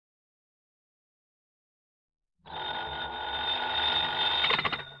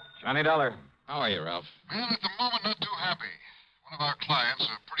Johnny Dollar. How are you, Ralph? Well, at the moment, not too happy. One of our clients,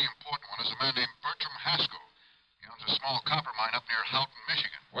 a pretty important one, is a man named Bertram Haskell. He owns a small copper mine up near Houghton,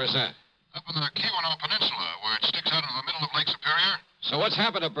 Michigan. Where's that? Up in the Keweenaw Peninsula, where it sticks out into the middle of Lake Superior. So what's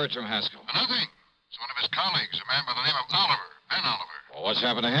happened to Bertram Haskell? Nothing. It's one of his colleagues, a man by the name of Oliver, Ben Oliver. Well, what's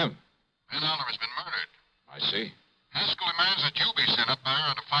happened to him? Ben Oliver's been murdered. I see. Haskell demands that you be sent up there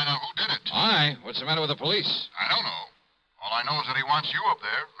to find out who did it. Why? What's the matter with the police? I don't know. All I know is that he wants you up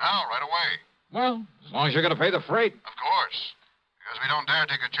there, now, right away. Well, as long as you're going to pay the freight. Of course. Because we don't dare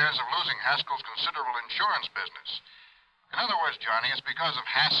take a chance of losing Haskell's considerable insurance business. In other words, Johnny, it's because of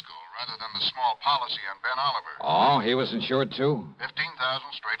Haskell rather than the small policy on Ben Oliver. Oh, he was insured too? 15,000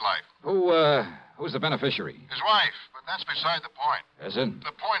 straight life. Who's the beneficiary? His wife, but that's beside the point. Is it?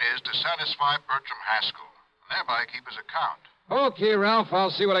 The point is to satisfy Bertram Haskell, and thereby keep his account. Okay, Ralph,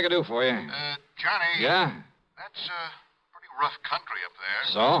 I'll see what I can do for you. Johnny. Yeah? That's pretty rough country up there.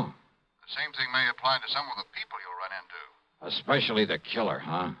 So? The same thing may apply to some of the people you'll run into. Especially the killer,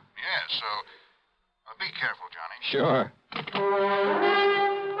 huh? Yes, so be careful, Johnny. Sure.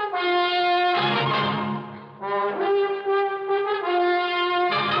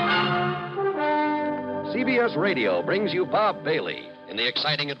 CBS Radio brings you Bob Bailey in the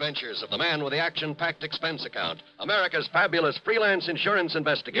exciting adventures of the man with the action-packed expense account, America's fabulous freelance insurance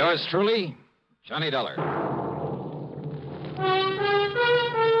investigator. Yours truly, Johnny Dollar.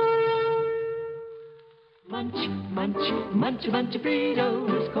 Munch, munch, munch a bunch of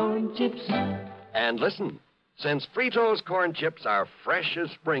Fritos, corn chips. And listen, since Fritos corn chips are fresh as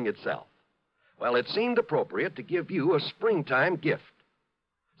spring itself, well, it seemed appropriate to give you a springtime gift.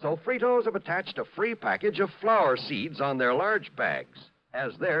 So Fritos have attached a free package of flower seeds on their large bags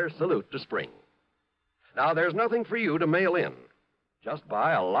as their salute to spring. Now, there's nothing for you to mail in. Just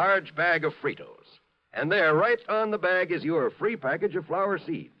buy a large bag of Fritos. And there, right on the bag, is your free package of flower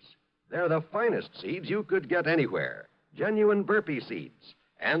seeds. They're the finest seeds you could get anywhere. Genuine burpee seeds.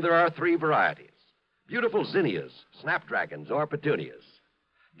 And there are 3 varieties. Beautiful zinnias, snapdragons, or petunias.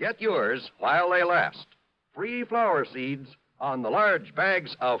 Get yours while they last. Free flower seeds on the large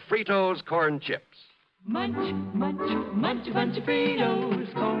bags of Fritos corn chips. Munch, munch, munch a bunch of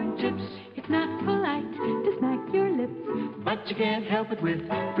Fritos, corn chips. It's not polite to smack your lips, but you can't help it with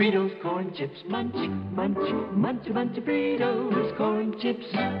Fritos corn chips. Munch, munch, munch a bunch of Fritos, corn chips.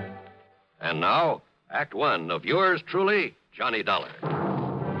 And now, Act 1 of yours truly, Johnny Dollar.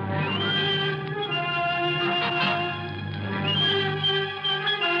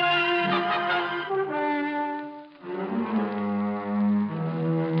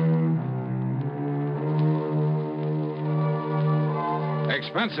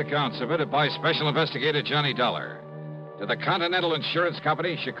 Expense account submitted by Special Investigator Johnny Dollar to the Continental Insurance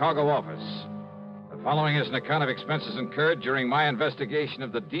Company, Chicago office. The following is an account of expenses incurred during my investigation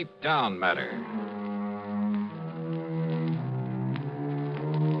of the Deep Down matter.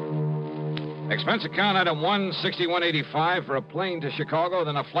 Expense account item 16185 for a plane to Chicago,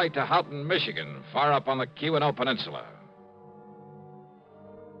 then a flight to Houghton, Michigan, far up on the Keweenaw Peninsula.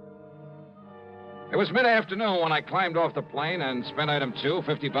 It was mid-afternoon when I climbed off the plane and spent item 2,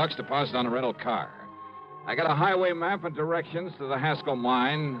 $50 deposit on a rental car. I got a highway map and directions to the Haskell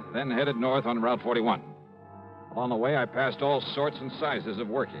mine, then headed north on Route 41. Along the way, I passed all sorts and sizes of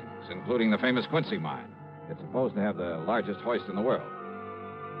workings, including the famous Quincy mine. It's supposed to have the largest hoist in the world.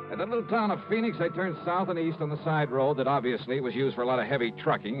 At the little town of Phoenix, I turned south and east on the side road that obviously was used for a lot of heavy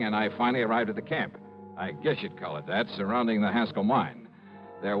trucking, and I finally arrived at the camp. I guess you'd call it that, surrounding the Haskell mine.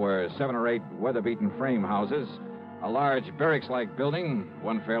 There were 7 or 8 weather-beaten frame houses, a large barracks-like building,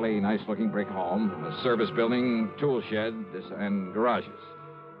 one fairly nice-looking brick home, a service building, tool shed, and garages.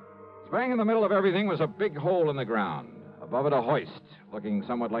 Bang in the middle of everything was a big hole in the ground. Above it, a hoist, looking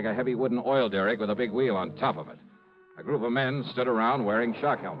somewhat like a heavy wooden oil derrick with a big wheel on top of it. A group of men stood around wearing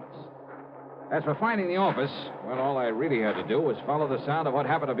shock helmets. As for finding the office, well, all I really had to do was follow the sound of what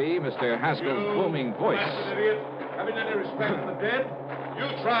happened to be Mr. Haskell's booming voice. Bastard idiot. Having any respect for the dead? You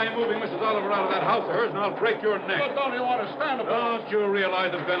try moving Mrs. Oliver out of that house of hers, and I'll break your neck. But don't you understand about it? Don't you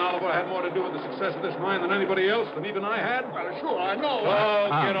realize that Ben Oliver had more to do with the success of this mine than anybody else, than even I had? Well, sure, I know. Oh,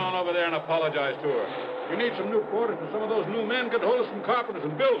 get on over there and apologize to her. You need some new quarters for some of those new men. Get hold of some carpenters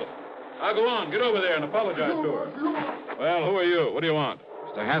and build them. Now go on, get over there and apologize to her. Well, who are you? What do you want?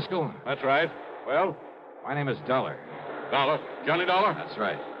 Mr. Haskell? That's right. Well? My name is Dollar. Dollar? Johnny Dollar? That's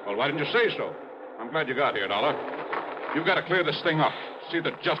right. Well, why didn't you say so? I'm glad you got here, Dollar. You've got to clear this thing up. See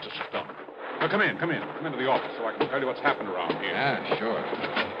that justice is done. Now, come in. Come into the office so I can tell you what's happened around here. Yeah, sure.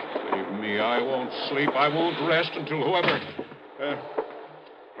 Believe me, I won't sleep. I won't rest until whoever...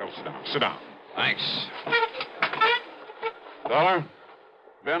 well, sit down. Thanks. Dollar,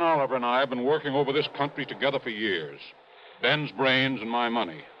 Ben Oliver and I have been working over this country together for years. Ben's brains and my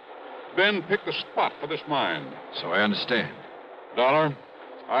money. Ben picked the spot for this mine. So I understand. Dollar,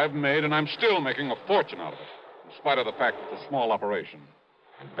 I've made and I'm still making a fortune out of it, in spite of the fact it's a small operation.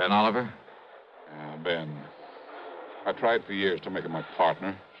 And Ben Oliver? Ben. I tried for years to make him my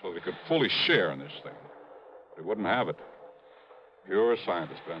partner so that he could fully share in this thing. But he wouldn't have it. Pure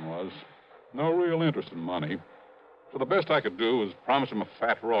scientist, Ben was. No real interest in money. So the best I could do was promise him a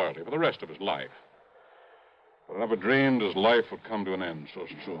fat royalty for the rest of his life. But I never dreamed his life would come to an end so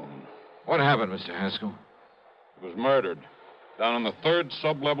soon. What happened, Mr. Haskell? He was murdered down in the third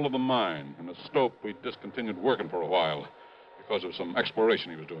sub-level of the mine, in a stope we discontinued working for a while because of some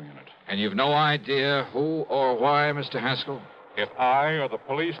exploration he was doing in it. And you've no idea who or why, Mr. Haskell? If I or the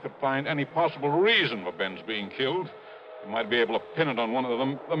police could find any possible reason for Ben's being killed, we might be able to pin it on one of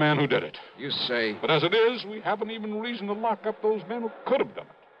them, the man who did it. You say... But as it is, we haven't even reason to lock up those men who could have done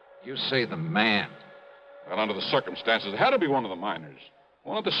it. You say the man. Well, under the circumstances, it had to be one of the miners.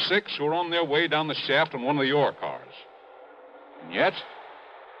 One of the 6 who were on their way down the shaft in one of the ore cars. And yet...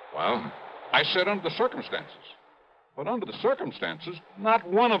 Well? I said under the circumstances. But under the circumstances, not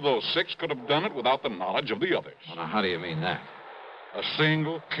one of those 6 could have done it without the knowledge of the others. Well, now, how do you mean that? A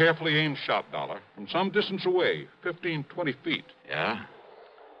single, carefully aimed shot, Dollar, from some distance away, 15, 20 feet. Yeah?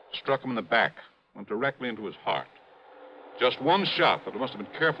 Struck him in the back, went directly into his heart. Just one shot, but it must have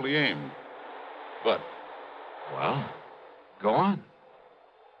been carefully aimed. But... Well, go on.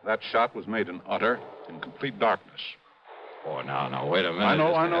 That shot was made in utter and complete darkness. Oh, now, wait a minute.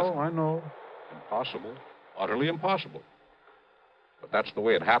 I know. Impossible. Utterly impossible. But that's the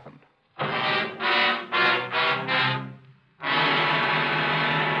way it happened.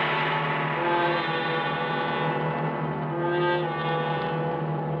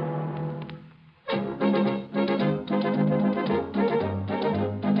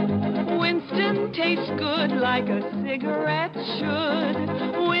 Winston tastes good like a cigarette should.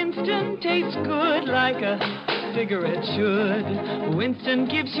 Winston tastes good like a cigarette should. Winston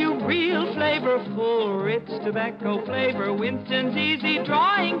gives you real flavor, full, rich tobacco flavor. Winston's easy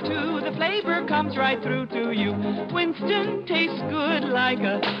drawing too. The flavor comes right through to you. Winston tastes good like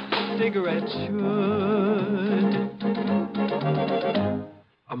a cigarette should.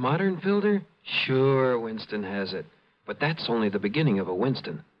 A modern filter? Sure, Winston has it. But that's only the beginning of a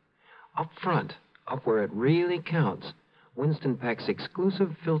Winston. Up front, up where it really counts, Winston packs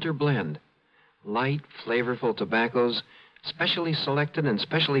exclusive filter blend. Light, flavorful tobaccos, specially selected and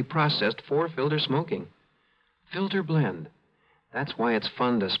specially processed for filter smoking. Filter blend. That's why it's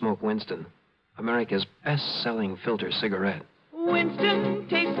fun to smoke Winston, America's best-selling filter cigarette. Winston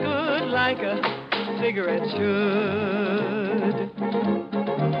tastes good like a cigarette should.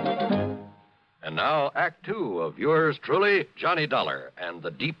 And now, Act 2 of yours truly, Johnny Dollar and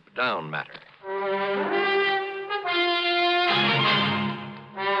the Deep Down Matter.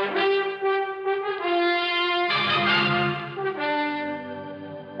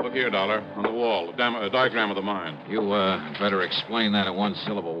 Look here, Dollar, on the wall, a diagram of the mine. You, better explain that in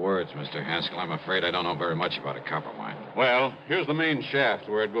one-syllable words, Mr. Haskell. I'm afraid I don't know very much about a copper mine. Well, here's the main shaft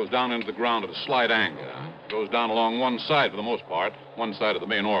where it goes down into the ground at a slight angle. Yeah? It goes down along one side for the most part, one side of the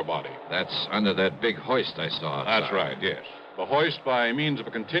main ore body. That's under that big hoist I saw outside. That's right, yes. The hoist, by means of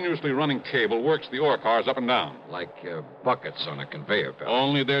a continuously running cable, works the ore cars up and down. Like buckets on a conveyor belt.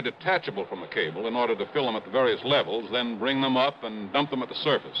 Only they're detachable from the cable in order to fill them at the various levels, then bring them up and dump them at the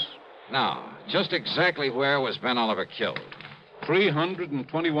surface. Now, just exactly where was Ben Oliver killed?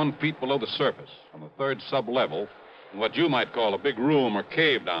 321 feet below the surface, on the third sub-level, in what you might call a big room or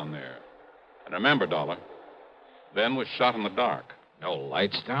cave down there. And remember, Dollar, Ben was shot in the dark. No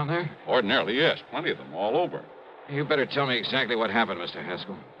lights down there? Ordinarily, yes, plenty of them, all over. You better tell me exactly what happened, Mr.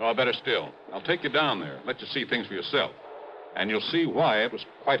 Haskell. Oh, better still. I'll take you down there, let you see things for yourself. And you'll see why it was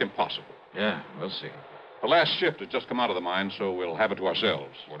quite impossible. Yeah, we'll see. The last shift has just come out of the mine, so we'll have it to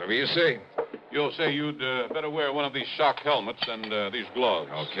ourselves. Whatever you say. You'll say you'd better wear one of these shock helmets and these gloves.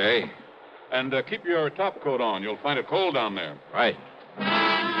 Okay. And keep your top coat on. You'll find it cold down there. Right.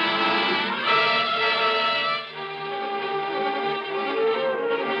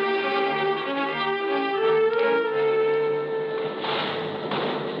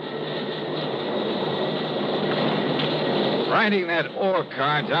 Riding that ore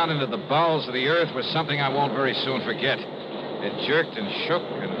car down into the bowels of the earth was something I won't very soon forget. It jerked and shook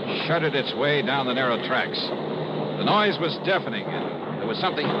and shuddered its way down the narrow tracks. The noise was deafening, and there was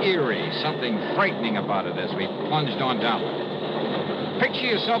something eerie, something frightening about it as we plunged on downward.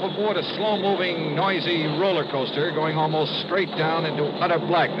 Picture yourself aboard a slow-moving, noisy roller coaster going almost straight down into utter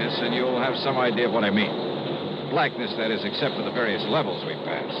blackness, and you'll have some idea of what I mean. blackness, that is, except for the various levels we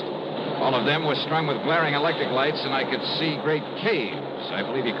passed. All of them were strung with glaring electric lights, and I could see great caves. I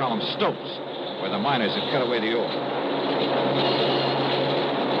believe you call them stopes, where the miners had cut away the ore.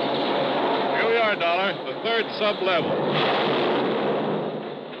 Here we are, Dollar. The third sub-level.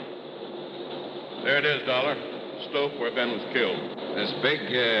 There it is, Dollar. The stope where Ben was killed. This big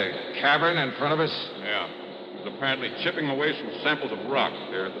cavern in front of us? Yeah. He was apparently chipping away some samples of rock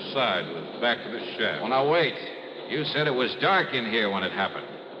there at the side with his back to this shaft. Well, now, wait. You said it was dark in here when it happened.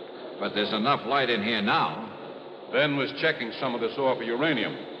 But there's enough light in here now. Ben was checking some of this ore for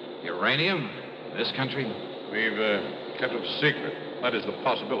uranium. Uranium? In this country? We've kept it a secret. That is the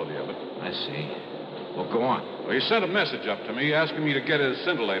possibility of it. I see. Well, go on. Well, he sent a message up to me asking me to get his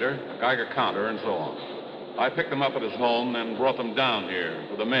scintillator, a Geiger counter, and so on. I picked them up at his home and brought them down here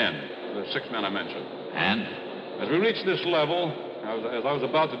with the men, the 6 men I mentioned. And? As we reached this level, as I was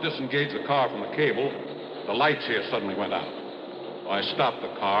about to disengage the car from the cable, the lights here suddenly went out. I stopped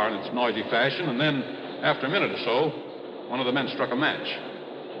the car in its noisy fashion, and then, after a minute or so, one of the men struck a match.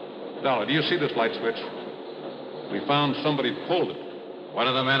 Dollar, do you see this light switch? We found somebody pulled it. One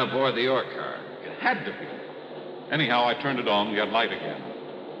of the men aboard the ore car. It had to be. Anyhow, I turned it on. We had light again.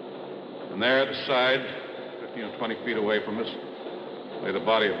 And there at the side, 15 or 20 feet away from us, lay the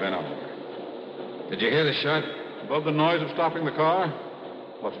body of Ben Oliver. Did you hear the shot? Above the noise of stopping the car?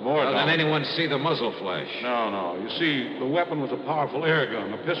 What's more, Well, Dollar? did anyone see the muzzle flash? No. You see, the weapon was a powerful air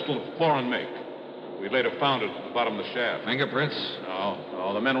gun, a pistol of foreign make. We later found it at the bottom of the shaft. Fingerprints?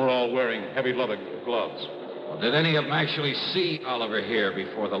 No. The men were all wearing heavy leather gloves. Well, did any of them actually see Oliver here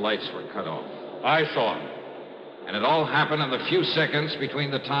before the lights were cut off? I saw him. And it all happened in the few seconds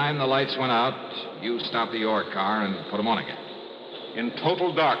between the time the lights went out, you stopped the ore car and put them on again. In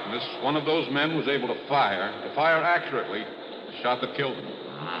total darkness, one of those men was able to fire accurately, the shot that killed him.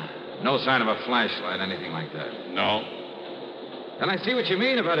 No sign of a flashlight, anything like that. No. Then I see what you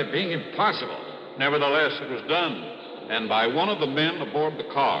mean about it being impossible. Nevertheless, it was done, and by one of the men aboard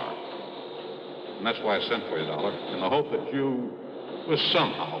the car. And that's why I sent for you, Dollar, in the hope that you,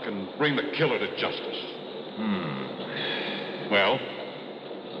 somehow, can bring the killer to justice. Well?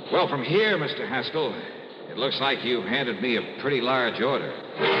 Well, from here, Mr. Haskell, it looks like you've handed me a pretty large order.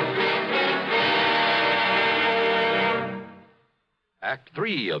 Act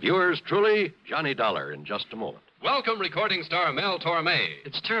 3 of yours truly, Johnny Dollar, in just a moment. Welcome, recording star Mel Torme.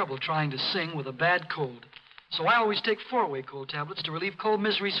 It's terrible trying to sing with a bad cold. So I always take 4-way cold tablets to relieve cold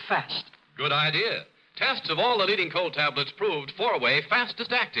miseries fast. Good idea. Tests of all the leading cold tablets proved 4-way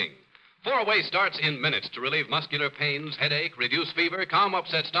fastest acting. 4-way starts in minutes to relieve muscular pains, headache, reduce fever, calm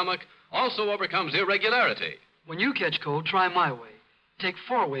upset stomach, also overcomes irregularity. When you catch cold, try my way. Take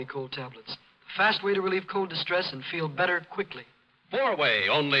 4-way cold tablets. The fast way to relieve cold distress and feel better quickly. 4-way,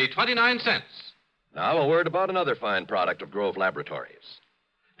 only 29 cents. Now, a word about another fine product of Grove Laboratories.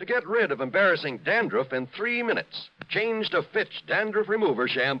 To get rid of embarrassing dandruff in 3 minutes, change to Fitch Dandruff Remover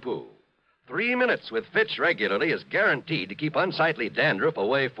Shampoo. 3 minutes with Fitch regularly is guaranteed to keep unsightly dandruff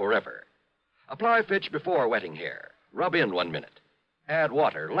away forever. Apply Fitch before wetting hair. Rub in 1 minute. Add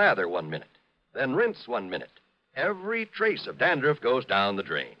water, lather 1 minute. Then rinse 1 minute. Every trace of dandruff goes down the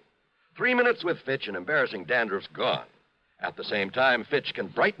drain. 3 minutes with Fitch and embarrassing dandruff's gone. At the same time, Fitch can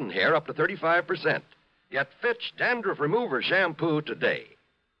brighten hair up to 35%. Get Fitch Dandruff Remover Shampoo today.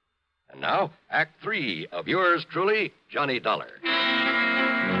 And now, Act 3 of yours truly, Johnny Dollar.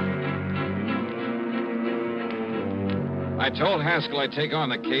 I told Haskell I'd take on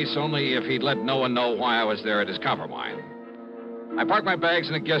the case only if he'd let no one know why I was there at his copper mine. I parked my bags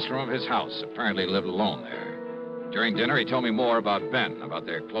in the guest room of his house. Apparently lived alone there. During dinner, he told me more about Ben, about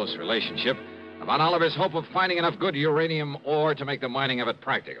their close relationship, about Oliver's hope of finding enough good uranium ore to make the mining of it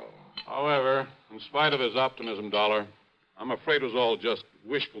practical. However, in spite of his optimism, Dollar, I'm afraid it was all just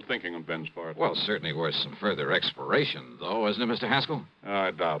wishful thinking on Ben's part. Well, certainly worth some further exploration, though, isn't it, Mr. Haskell?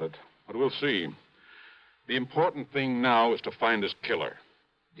 I doubt it. But we'll see. The important thing now is to find his killer.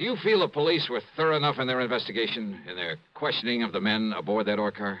 Do you feel the police were thorough enough in their investigation, in their questioning of the men aboard that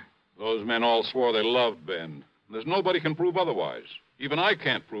ore car? Those men all swore they loved Ben. There's nobody can prove otherwise. Even I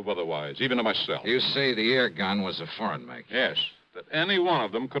can't prove otherwise, even to myself. You say the air gun was a foreign make? Yes, that any one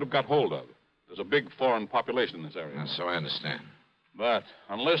of them could have got hold of. There's a big foreign population in this area. So I understand. But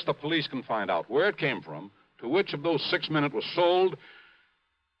unless the police can find out where it came from, to which of those 6 men it was sold,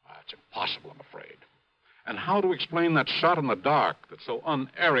 it's impossible, I'm afraid. And how to explain that shot in the dark that so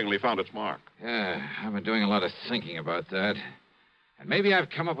unerringly found its mark? Yeah, I've been doing a lot of thinking about that. And maybe I've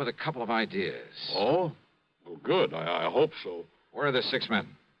come up with a couple of ideas. Oh? Well, good. I hope so. Where are the 6 men?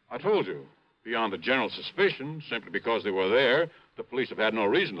 I told you. Beyond the general suspicion, simply because they were there, the police have had no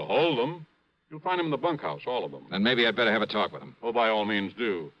reason to hold them. You'll find them in the bunkhouse, all of them. Then maybe I'd better have a talk with him. Oh, by all means,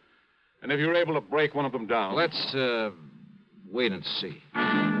 do. And if you're able to break one of them down... Let's, wait and see.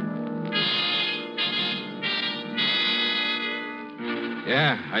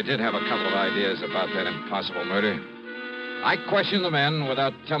 Yeah, I did have a couple of ideas about that impossible murder. I questioned the men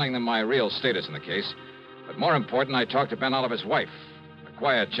without telling them my real status in the case. But more important, I talked to Ben Oliver's wife. A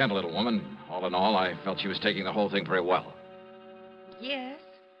quiet, gentle little woman. All in all, I felt she was taking the whole thing very well. Yes.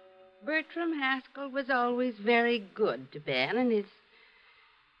 Bertram Haskell was always very good to Ben in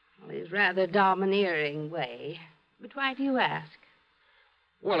his rather domineering way. But why do you ask?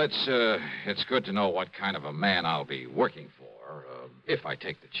 Well, it's good to know what kind of a man I'll be working for if I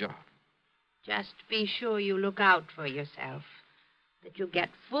take the job. Just be sure you look out for yourself. That you get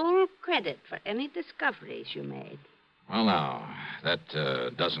full credit for any discoveries you made. Well, now,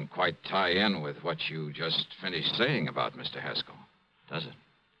 that doesn't quite tie in with what you just finished saying about Mr. Haskell, does it?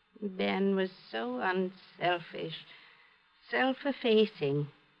 Ben was so unselfish, self-effacing,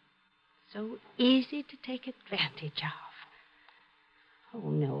 so easy to take advantage of. Oh,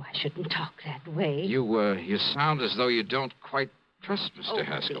 no, I shouldn't talk that way. You sound as though you don't quite trust Mr.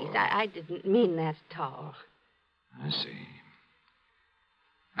 Haskell. Please, I didn't mean that at all. I see.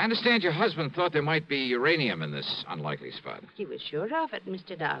 I understand your husband thought there might be uranium in this unlikely spot. He was sure of it,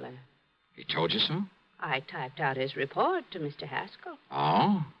 Mr. Dollar. He told you so? I typed out his report to Mr. Haskell.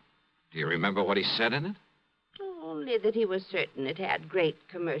 Oh? Do you remember what he said in it? Only that he was certain it had great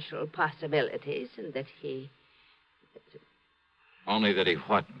commercial possibilities and that he... Only that he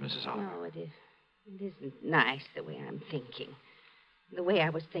what, Mrs. Oliver? No, it isn't nice the way I'm thinking. The way I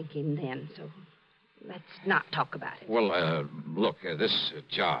was thinking then, so let's not talk about it. Well, look, this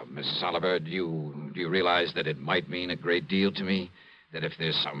job, Mrs. Oliver, do you realize that it might mean a great deal to me? That if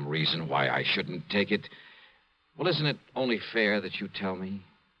there's some reason why I shouldn't take it, well, isn't it only fair that you tell me?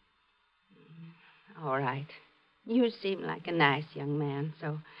 All right. You seem like a nice young man,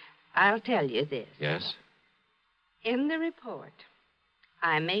 so I'll tell you this. Yes? In the report,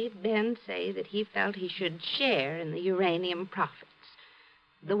 I made Ben say that he felt he should share in the uranium profits,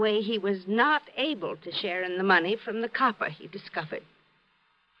 the way he was not able to share in the money from the copper he discovered.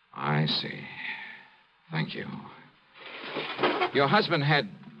 I see. Thank you. Your husband had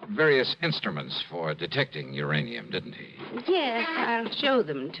various instruments for detecting uranium, didn't he? Yes, I'll show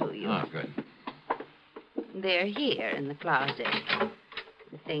them to you. Oh, good. They're here in the closet.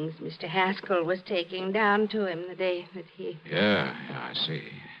 The things Mr. Haskell was taking down to him the day that he... Yeah, I see.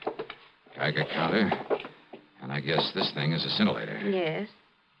 Geiger counter. And I guess this thing is a scintillator. Yes.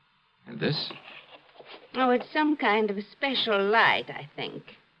 And this? Oh, it's some kind of a special light, I think.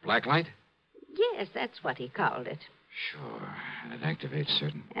 Black light? Yes, that's what he called it. Sure. And it activates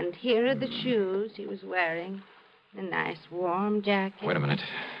certain... And here are the shoes he was wearing. A nice warm jacket. Wait a minute.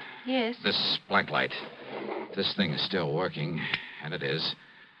 Yes? This black light. This thing is still working. And it is.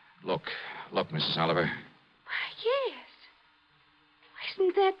 Look, Mrs. Oliver. Why, yes.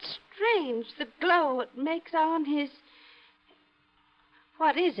 Isn't that strange? The glow it makes on his...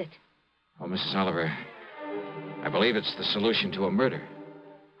 What is it? Oh, Mrs. Oliver, I believe it's the solution to a murder.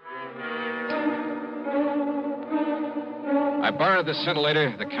 I borrowed the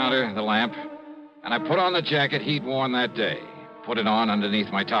scintillator, the counter, the lamp, and I put on the jacket he'd worn that day. Put it on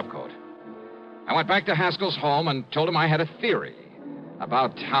underneath my topcoat. I went back to Haskell's home and told him I had a theory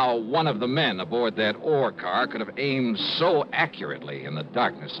about how one of the men aboard that ore car could have aimed so accurately in the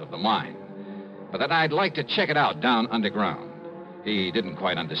darkness of the mine, but that I'd like to check it out down underground. He didn't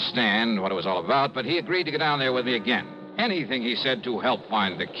quite understand what it was all about, but he agreed to go down there with me again. Anything, he said, to help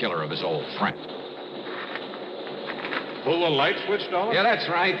find the killer of his old friend. Pull the light switch, Dollar? Yeah, that's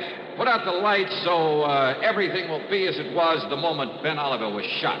right. Put out the lights so everything will be as it was the moment Ben Oliver was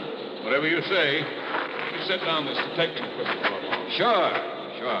shot. Whatever you say. Let me set down this detecting equipment for a moment. Sure.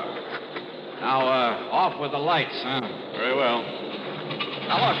 Now, off with the lights, huh? Very well.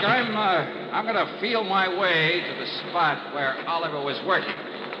 Now, look, I'm going to feel my way to the spot where Oliver was working.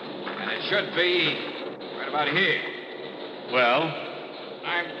 And it should be right about here. Well?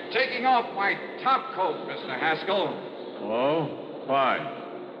 I'm taking off my top coat, Mr. Haskell. Oh, fine.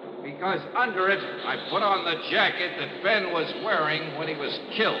 Because under it, I put on the jacket that Ben was wearing when he was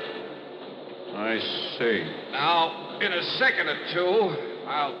killed. I see. Now, in a second or two,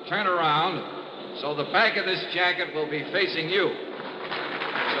 I'll turn around so the back of this jacket will be facing you.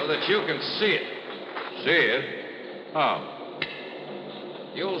 So that you can see it. See it? How?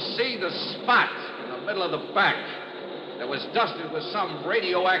 You'll see the spot in the middle of the back that was dusted with some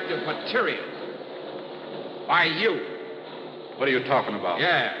radioactive material. By you. What are you talking about?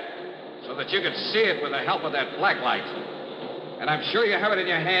 Yeah. So that you can see it with the help of that black light. And I'm sure you have it in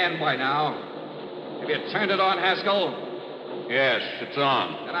your hand by now. Have you turned it on, Haskell? Yes, it's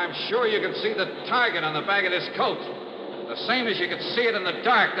on. And I'm sure you can see the target on the back of this coat. The same as you could see it in the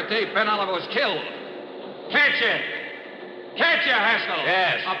dark the day Ben Oliver was killed. Can't you? Can't you, Haskell?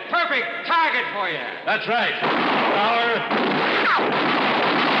 Yes. A perfect target for you. That's right. Dollar.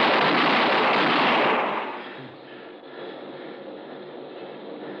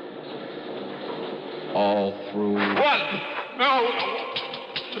 All through. What? No.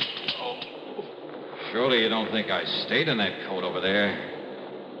 Surely you don't think I stayed in that coat over there?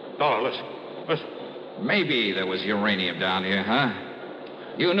 Dollar, listen. Listen. Maybe there was uranium down here, huh?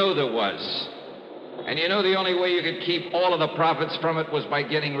 You knew there was. And you knew the only way you could keep all of the profits from it was by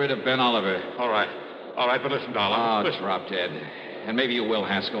getting rid of Ben Oliver. All right. All right, but listen, Dollar. Oh, listen. drop dead. And maybe you will,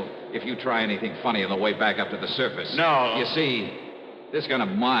 Haskell, if you try anything funny on the way back up to the surface. No. You see, this gun of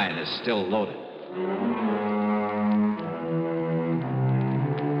mine is still loaded.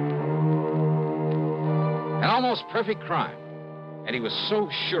 An almost perfect crime. And he was so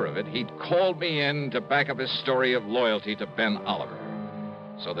sure of it, he'd called me in to back up his story of loyalty to Ben Oliver,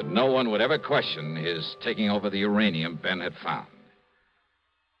 so that no one would ever question his taking over the uranium Ben had found.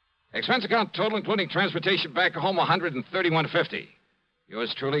 Expense account total, including transportation back home, $131.50.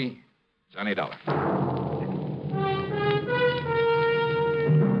 Yours truly, Johnny Dollar.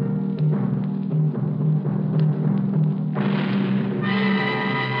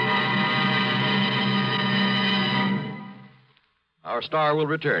 Our star will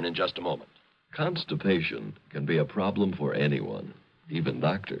return in just a moment. Constipation can be a problem for anyone, even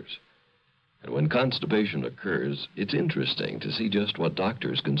doctors. And when constipation occurs, it's interesting to see just what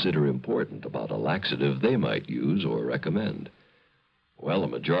doctors consider important about a laxative they might use or recommend. Well, a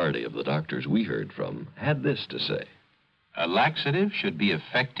majority of the doctors we heard from had this to say. A laxative should be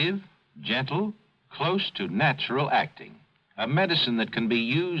effective, gentle, close to natural acting. A medicine that can be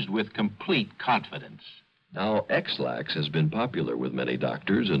used with complete confidence. Now, X-Lax has been popular with many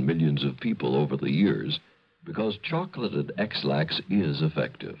doctors and millions of people over the years because chocolated X-Lax is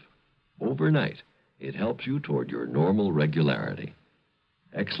effective. Overnight, it helps you toward your normal regularity.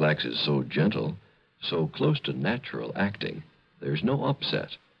 X-Lax is so gentle, so close to natural acting, there's no upset.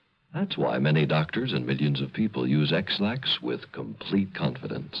 That's why many doctors and millions of people use X-Lax with complete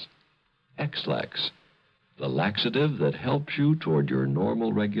confidence. X-Lax, the laxative that helps you toward your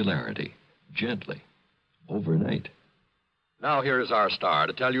normal regularity, gently. Overnight. Now here is our star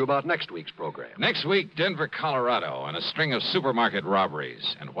to tell you about next week's program. Next week, Denver, Colorado, and a string of supermarket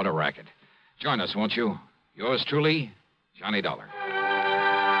robberies. And what a racket. Join us, won't you? Yours truly, Johnny Dollar.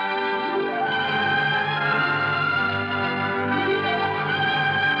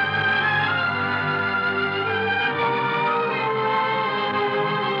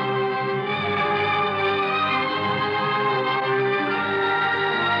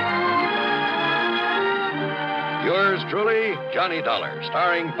 Yours truly, Johnny Dollar,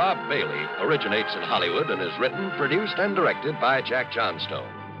 starring Bob Bailey, originates in Hollywood and is written, produced, and directed by Jack Johnstone.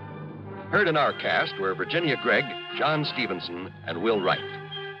 Heard in our cast were Virginia Gregg, John Stevenson, and Will Wright.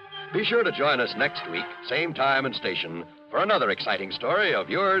 Be sure to join us next week, same time and station, for another exciting story of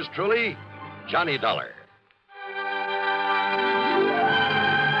yours truly, Johnny Dollar.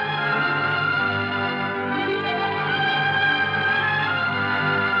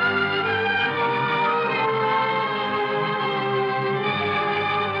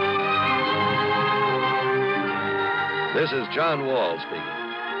 This is John Wall speaking.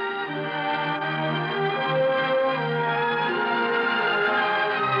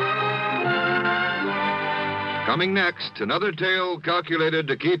 Coming next, another tale calculated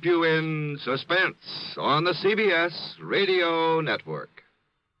to keep you in suspense on the CBS Radio Network.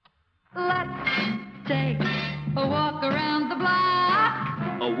 Let's take a walk around the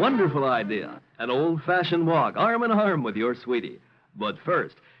block. A wonderful idea. An old-fashioned walk, arm in arm with your sweetie. But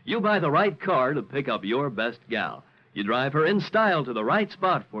first, you buy the right car to pick up your best gal. You drive her in style to the right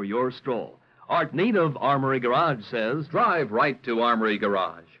spot for your stroll. Art Neat of Armory Garage says, drive right to Armory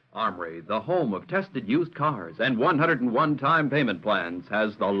Garage. Armory, the home of tested used cars and 101-time payment plans,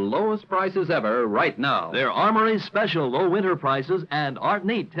 has the lowest prices ever right now. They're Armory's special low winter prices, and Art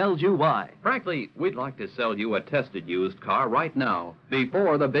Neat tells you why. Frankly, we'd like to sell you a tested used car right now,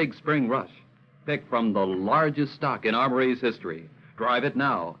 before the big spring rush. Pick from the largest stock in Armory's history. Drive it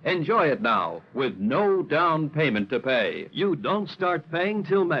now. Enjoy it now, with no down payment to pay. You don't start paying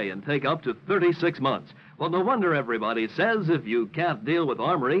till May and take up to 36 months. Well, no wonder everybody says if you can't deal with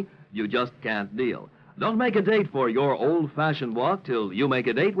Armory, you just can't deal. Don't make a date for your old-fashioned walk till you make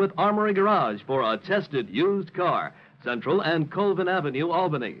a date with Armory Garage for a tested used car. Central and Colvin Avenue,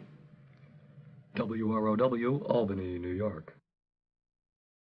 Albany. WROW, Albany, New York.